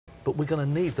But we're going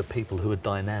to need the people who are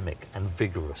dynamic and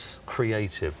vigorous,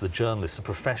 creative, the journalists, the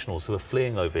professionals who are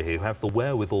fleeing over here, who have the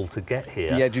wherewithal to get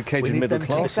here. The educated middle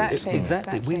classes.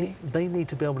 Exactly. They need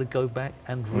to be able to go back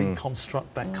and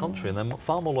reconstruct that country, and they're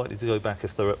far more likely to go back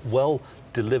if they're at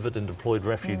well-delivered and deployed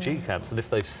refugee camps than if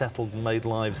they've settled and made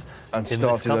lives and in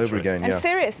started this country. over again. And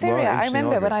yeah. Syria. I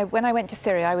remember when I went to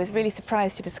Syria, I was really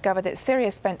surprised to discover that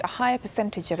Syria spent a higher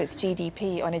percentage of its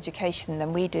GDP on education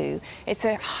than we do. It's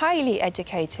a highly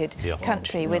educated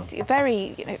country with a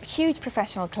very huge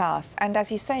professional class, and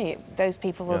as you say, those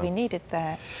people will be needed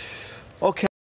there. Okay.